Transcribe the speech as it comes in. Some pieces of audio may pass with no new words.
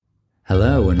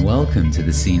Hello and welcome to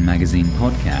the Scene Magazine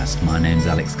podcast. My name's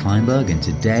Alex Kleinberg and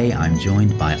today I'm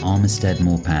joined by Armistead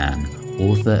Maupin,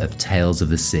 author of Tales of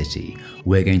the City.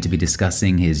 We're going to be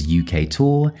discussing his UK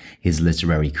tour, his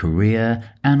literary career,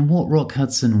 and what Rock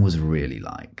Hudson was really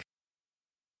like.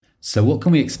 So what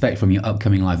can we expect from your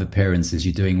upcoming live appearances?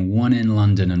 You're doing one in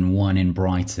London and one in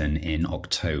Brighton in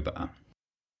October.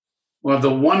 Well, the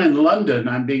one in London,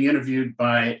 I'm being interviewed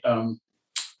by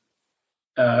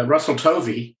Russell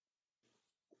Tovey.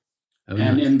 Oh,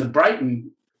 and nice. In the Brighton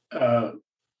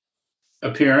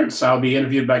appearance, I'll be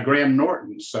interviewed by Graham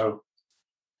Norton. So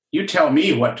you tell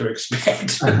me what to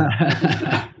expect.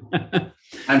 I'm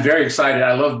very excited.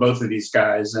 I love both of these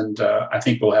guys, and I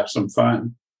think we'll have some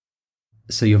fun.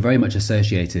 So you're very much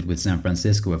associated with San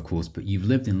Francisco, of course, but you've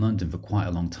lived in London for quite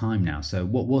a long time now. So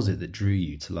what was it that drew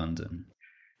you to London?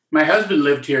 My husband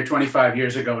lived here 25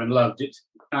 years ago and loved it.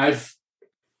 I've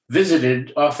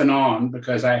visited off and on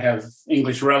because I have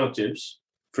English relatives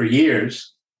for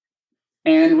years,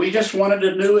 and we just wanted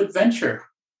a new adventure.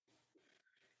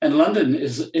 And London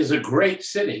is a great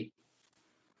city.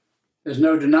 There's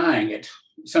no denying it.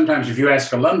 Sometimes if you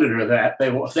ask a Londoner that,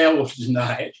 they'll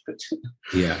deny it. But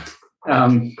yeah,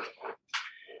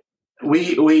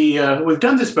 we've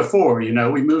done this before. You know,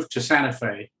 we moved to Santa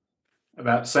Fe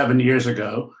about 7 years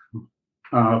ago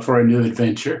for a new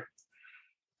adventure.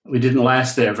 We didn't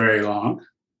last there very long.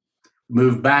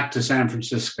 Moved back to San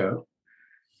Francisco,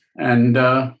 and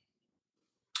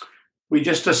we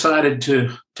just decided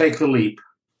to take the leap.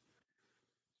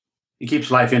 It keeps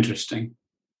life interesting.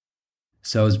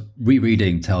 So I was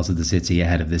rereading Tales of the City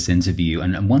ahead of this interview,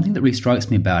 and one thing that really strikes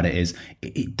me about it is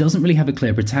it doesn't really have a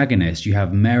clear protagonist. You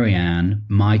have Marianne,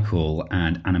 Michael,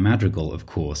 and Anna Madrigal, of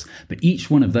course, but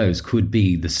each one of those could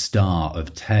be the star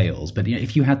of Tales. But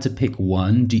if you had to pick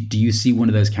one, do you see one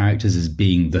of those characters as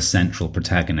being the central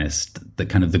protagonist, the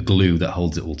kind of the glue that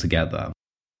holds it all together?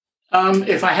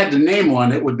 If I had to name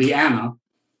one, it would be Anna,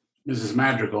 Mrs.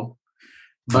 Madrigal.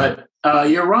 But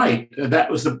you're right. That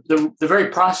was the very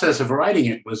process of writing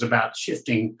it was about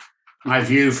shifting my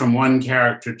view from one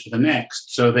character to the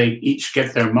next, so they each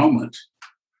get their moment.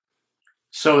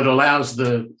 So it allows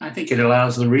the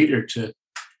reader to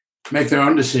make their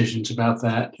own decisions about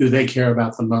that, who they care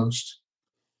about the most.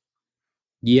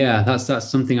 Yeah, that's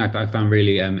something I found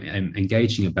really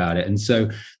engaging about it. And so,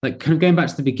 like, kind of going back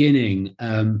to the beginning.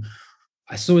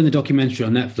 I saw in the documentary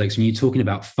on Netflix when you're talking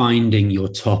about finding your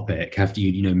topic after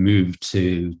you moved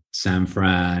to San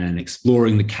Fran and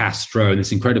exploring the Castro and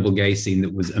this incredible gay scene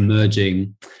that was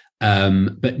emerging,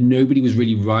 but nobody was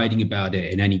really writing about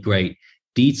it in any great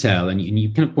detail. And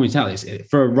you kind of point out this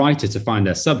for a writer to find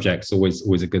their subject is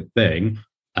always a good thing.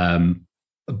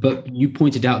 But you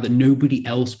pointed out that nobody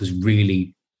else was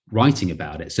really writing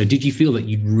about it. So did you feel that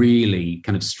you'd really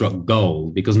kind of struck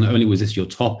gold because not only was this your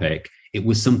topic, it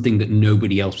was something that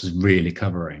nobody else was really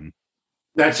covering?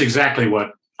 That's exactly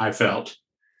what I felt.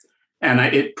 And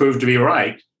it proved to be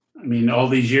right. I mean, all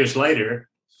these years later,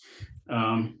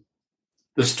 the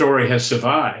story has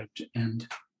survived. And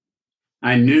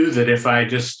I knew that if I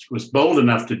just was bold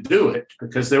enough to do it,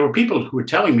 because there were people who were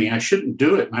telling me I shouldn't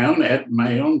do it. My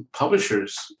own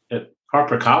publishers at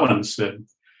HarperCollins said,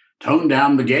 tone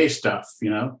down the gay stuff,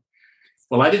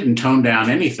 Well, I didn't tone down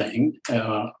anything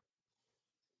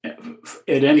at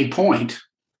any point,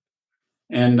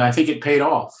 and I think it paid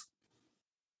off.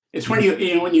 It's when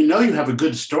you know you have a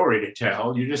good story to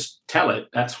tell, you just tell it.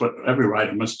 That's what every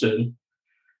writer must do,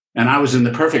 and I was in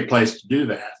the perfect place to do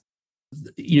that.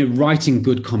 Writing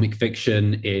good comic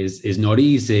fiction is not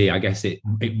easy. I guess it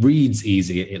reads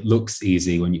easy, it looks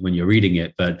easy when you're reading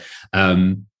it, but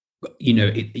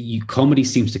comedy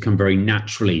seems to come very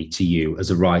naturally to you as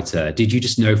a writer. Did you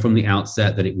just know from the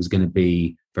outset that it was going to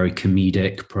be very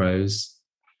comedic prose?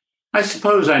 I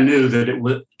suppose I knew that it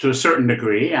was to a certain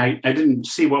degree. I didn't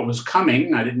see what was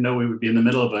coming. I didn't know we would be in the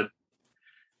middle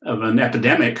of an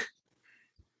epidemic,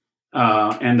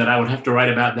 and that I would have to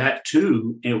write about that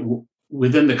too,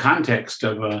 within the context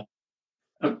of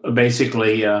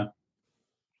basically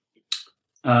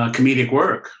comedic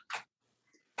work.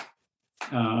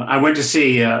 I went to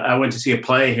see a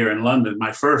play here in London,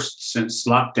 my first since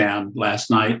lockdown last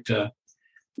night.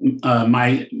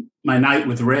 My Night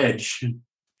with Reg,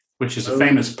 which is a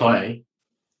famous play.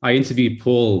 I interviewed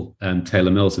Paul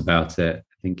Taylor Mills about it.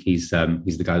 I think he's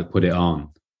the guy that put it on.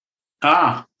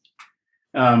 How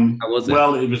was it?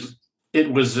 Well,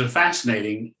 it was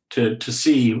fascinating to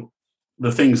see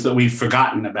the things that we've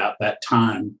forgotten about that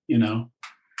time.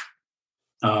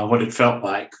 What it felt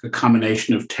like, the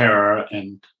combination of terror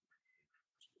and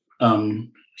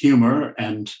humor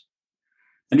and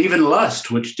even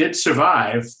lust, which did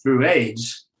survive through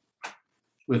AIDS.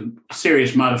 with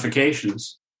serious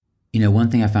modifications. You know,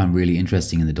 one thing I found really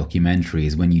interesting in the documentary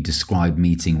is when you describe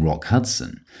meeting Rock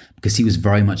Hudson, because he was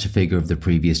very much a figure of the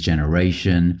previous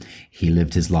generation. He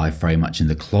lived his life very much in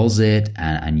the closet,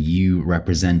 and you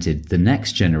represented the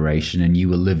next generation, and you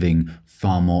were living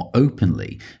far more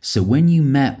openly. So when you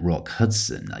met Rock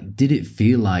Hudson, like, did it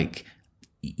feel like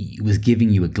it was giving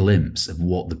you a glimpse of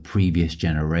what the previous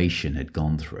generation had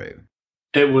gone through?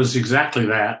 It was exactly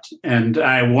that. And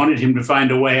I wanted him to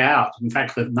find a way out. In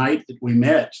fact, the night that we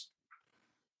met,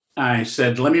 I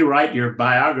said, let me write your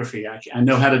biography. I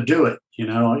know how to do it. You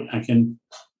know, I can,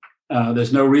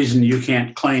 there's no reason you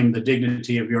can't claim the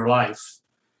dignity of your life.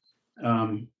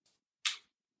 And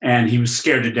he was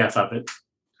scared to death of it.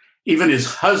 Even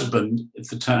his husband at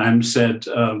the time said,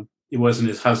 it wasn't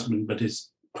his husband, but his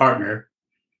partner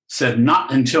said,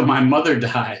 not until my mother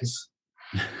dies.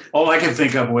 All I could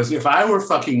think of was, if I were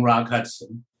fucking Rock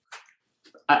Hudson,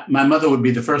 my mother would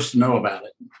be the first to know about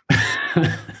it.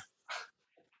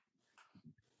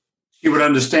 He would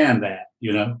understand that,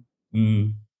 you know?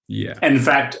 Yeah. And in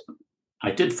fact,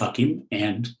 I did fuck him,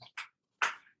 and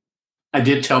I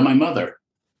did tell my mother.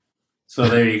 So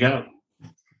there you go.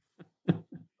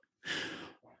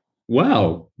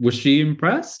 Wow. Was she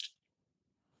impressed?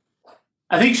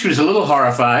 I think she was a little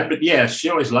horrified, but yes, she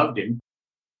always loved him.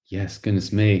 Yes,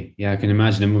 goodness me. Yeah, I can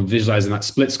imagine him visualizing that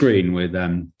split screen with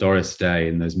Doris Day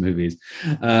in those movies.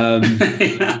 So,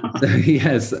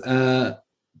 yes,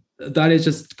 that is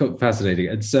just fascinating.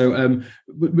 And so,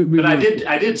 but I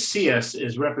did see us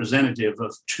as representative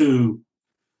of two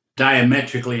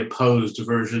diametrically opposed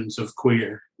versions of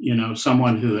queer. You know,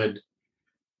 someone who had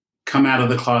come out of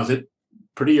the closet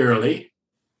pretty early,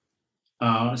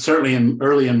 certainly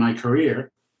early in my career,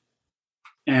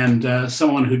 and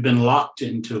someone who'd been locked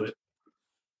into it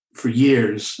for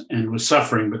years and was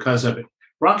suffering because of it.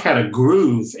 Rock had a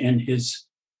groove in his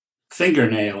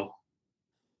fingernail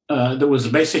that was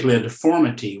basically a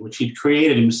deformity, which he'd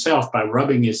created himself by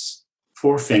rubbing his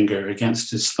forefinger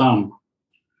against his thumb.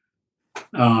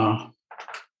 To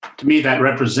me, that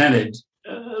represented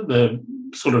the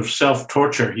sort of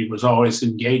self-torture he was always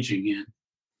engaging in.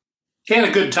 He had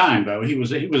a good time, though. He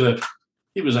was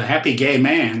a happy gay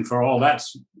man for all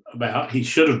that's about. He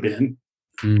should have been.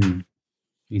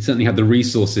 He certainly had the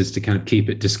resources to kind of keep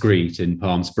it discreet in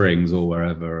Palm Springs or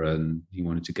wherever, and he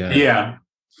wanted to go. Yeah.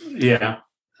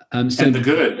 So, and the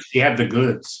goods. He had the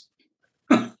goods.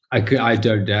 I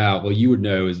don't doubt. Well, you would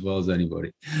know as well as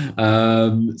anybody.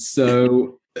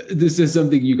 So this is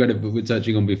something you kind of were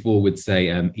touching on before with, say,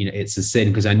 It's a Sin,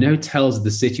 because I know Tales of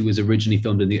the City was originally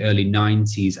filmed in the early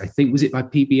 90s. I think, was it by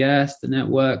PBS, the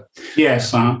network?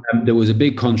 Yes. There was a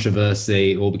big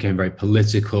controversy. It all became very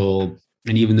political.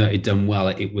 And even though it done well,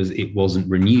 it wasn't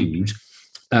renewed.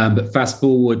 But fast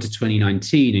forward to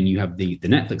 2019 and you have the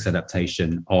Netflix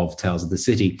adaptation of Tales of the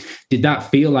City. Did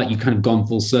that feel like you kind of gone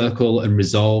full circle and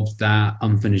resolved that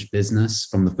unfinished business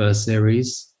from the first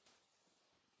series?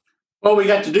 Well, we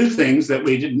got to do things that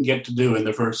we didn't get to do in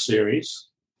the first series.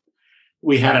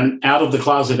 We had an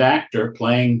out-of-the-closet actor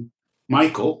playing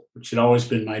Michael, which had always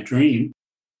been my dream,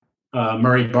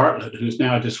 Murray Bartlett, who's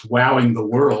now just wowing the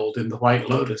world in The White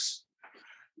Lotus.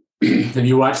 Have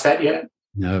you watched that yet?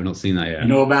 No, I've not seen that yet. You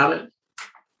know about it?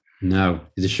 No,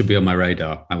 this should be on my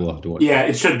radar. I will have to watch. Yeah,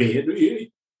 it should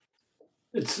be.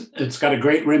 It's got a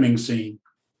great rimming scene.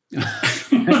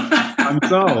 I'm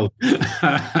sold.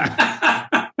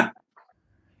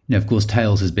 Of course,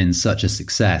 Tales has been such a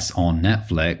success on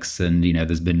Netflix, and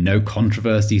there's been no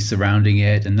controversy surrounding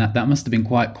it, and that must have been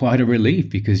quite a relief,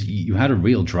 because you had a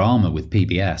real drama with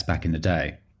PBS back in the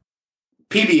day.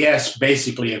 PBS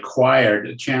basically acquired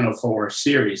a Channel 4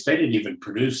 series. They didn't even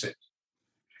produce it,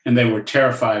 and they were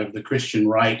terrified of the Christian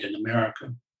right in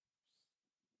America.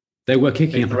 They were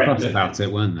kicking up a fuss about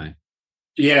it, weren't they?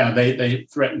 Yeah, they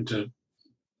threatened to.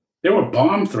 There were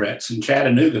bomb threats in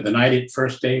Chattanooga the night it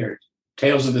first aired.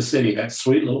 Tales of the City, that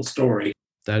sweet little story.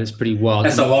 That is pretty wild.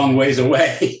 That's a long ways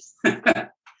away.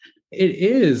 It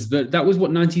is, but that was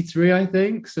 93, I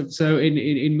think. So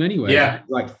in many ways, yeah,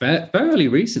 like fairly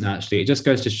recent, actually. It just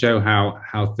goes to show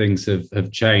how things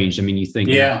have changed. I mean, you think,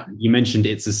 you mentioned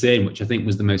It's a Sin, which I think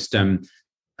was the most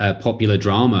popular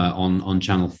drama on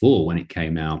Channel 4 when it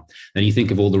came out. Then you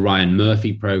think of all the Ryan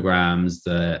Murphy programs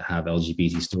that have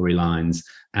LGBT storylines,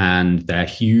 and they're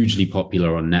hugely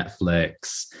popular on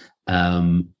Netflix.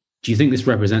 Do you think this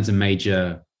represents a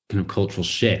major kind of cultural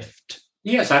shift?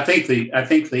 Yes, I think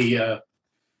the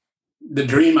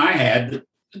dream I had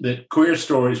that queer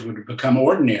stories would become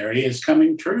ordinary is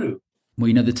coming true.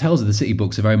 Well, the Tales of the City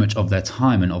books are very much of their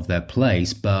time and of their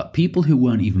place, but people who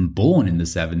weren't even born in the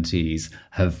 70s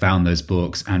have found those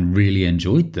books and really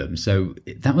enjoyed them. So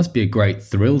that must be a great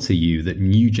thrill to you that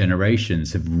new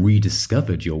generations have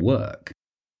rediscovered your work.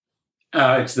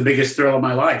 It's the biggest thrill of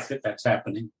my life that that's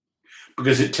happening,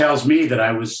 because it tells me that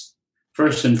I was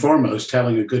first and foremost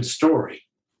telling a good story.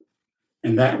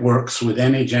 And that works with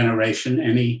any generation,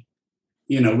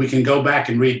 we can go back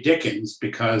and read Dickens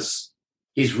because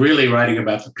he's really writing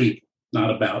about the people, not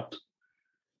about,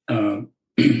 the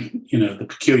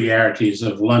peculiarities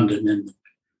of London in the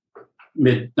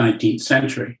mid-19th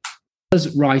century.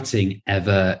 Does writing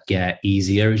ever get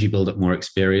easier as you build up more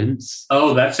experience?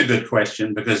 Oh, that's a good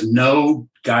question, because no,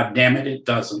 God damn it, it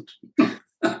doesn't.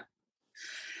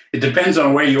 It depends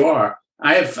on where you are.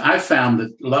 I've found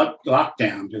that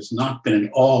lockdown has not been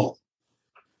at all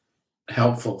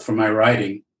helpful for my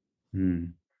writing.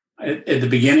 At the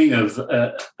beginning of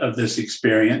this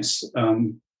experience,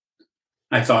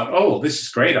 I thought, oh, this is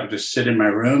great. I'll just sit in my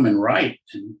room and write.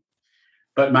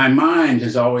 But my mind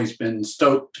has always been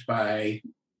stoked by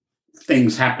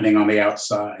things happening on the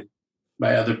outside,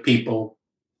 by other people,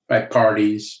 by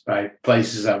parties, by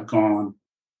places I've gone.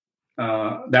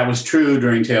 That was true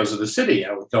during Tales of the City.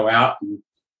 I would go out and,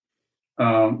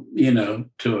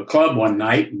 to a club one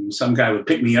night, and some guy would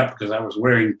pick me up because I was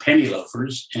wearing penny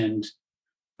loafers, and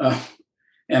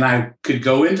I could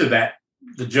go into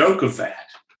the joke of that.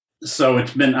 So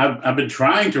I've been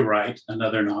trying to write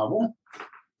another novel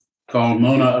called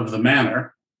Mona of the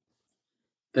Manor.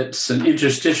 That's an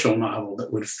interstitial novel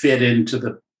that would fit into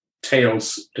the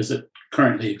Tales as it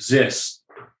currently exists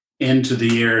into the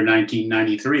year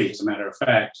 1993, as a matter of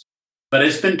fact. But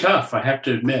it's been tough, I have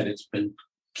to admit. It's been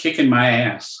kicking my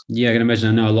ass. Yeah, I can imagine.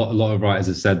 I know a lot of writers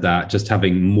have said that just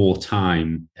having more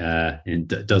time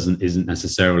isn't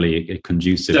necessarily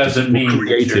conducive. Doesn't mean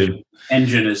creative. Your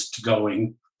engine is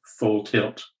going full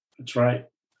tilt. That's right.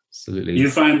 Absolutely. You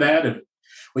find that?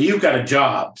 Well, you've got a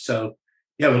job, so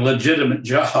you have a legitimate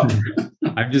job.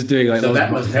 I'm just doing so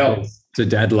that must help. To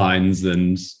deadlines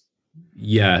and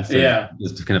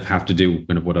just kind of have to do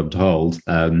kind of what I'm told.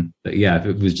 But yeah, if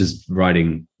it was just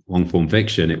writing long form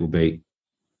fiction, it would be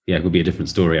a different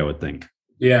story, I would think.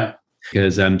 Yeah.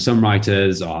 Because some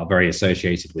writers are very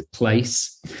associated with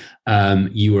place.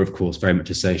 You were, of course, very much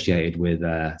associated with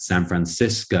San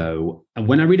Francisco. And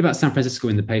when I read about San Francisco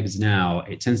in the papers now,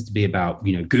 it tends to be about,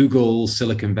 Google,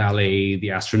 Silicon Valley,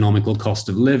 the astronomical cost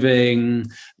of living,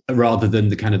 rather than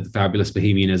the kind of the fabulous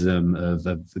bohemianism of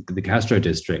the Castro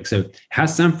district. So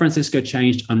has San Francisco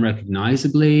changed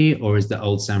unrecognizably, or is the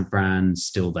old San Fran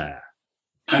still there?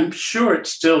 I'm sure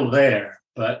it's still there,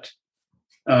 but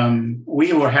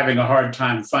we were having a hard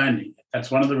time finding it.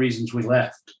 That's one of the reasons we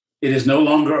left. It is no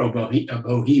longer a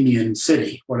bohemian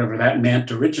city, whatever that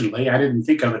meant originally. I didn't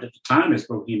think of it at the time as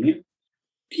bohemian.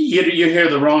 You hear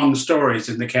the wrong stories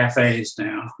in the cafes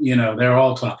now. They're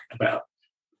all talking about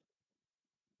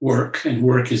work, and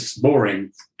work is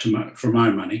boring for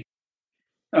my money.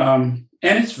 And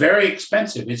it's very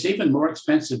expensive. It's even more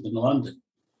expensive than London.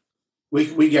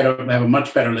 We have a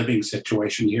much better living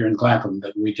situation here in Clapham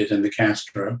than we did in the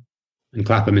Castro. And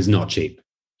Clapham is not cheap.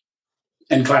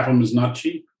 And Clapham is not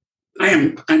cheap.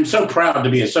 I'm so proud to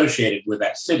be associated with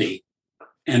that city,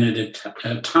 and at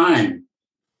a time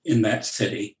in that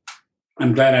city.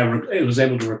 I'm glad I was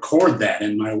able to record that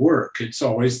in my work. It's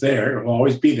always there. It will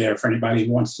always be there for anybody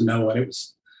who wants to know what it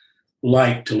was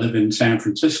like to live in San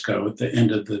Francisco at the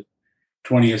end of the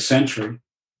 20th century.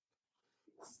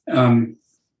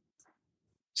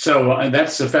 So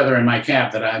that's a feather in my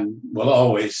cap that I will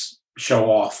always show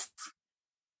off.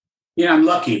 I'm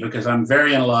lucky because I'm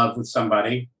very in love with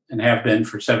somebody and have been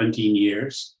for 17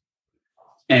 years.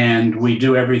 And we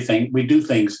do everything. We do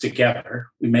things together.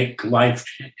 We make life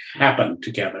happen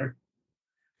together.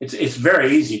 It's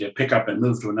very easy to pick up and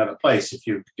move to another place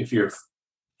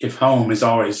if home is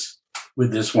always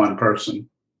with this one person.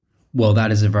 Well,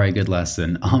 that is a very good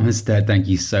lesson. Armistead, thank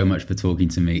you so much for talking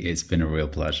to me. It's been a real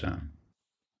pleasure.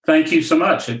 Thank you so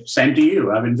much. Same to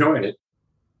you. I've enjoyed it.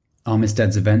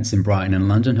 Armistead's events in Brighton and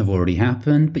London have already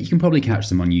happened, but you can probably catch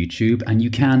them on YouTube. And you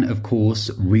can, of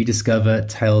course, rediscover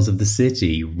Tales of the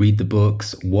City, read the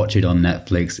books, watch it on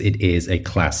Netflix. It is a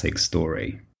classic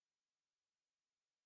story.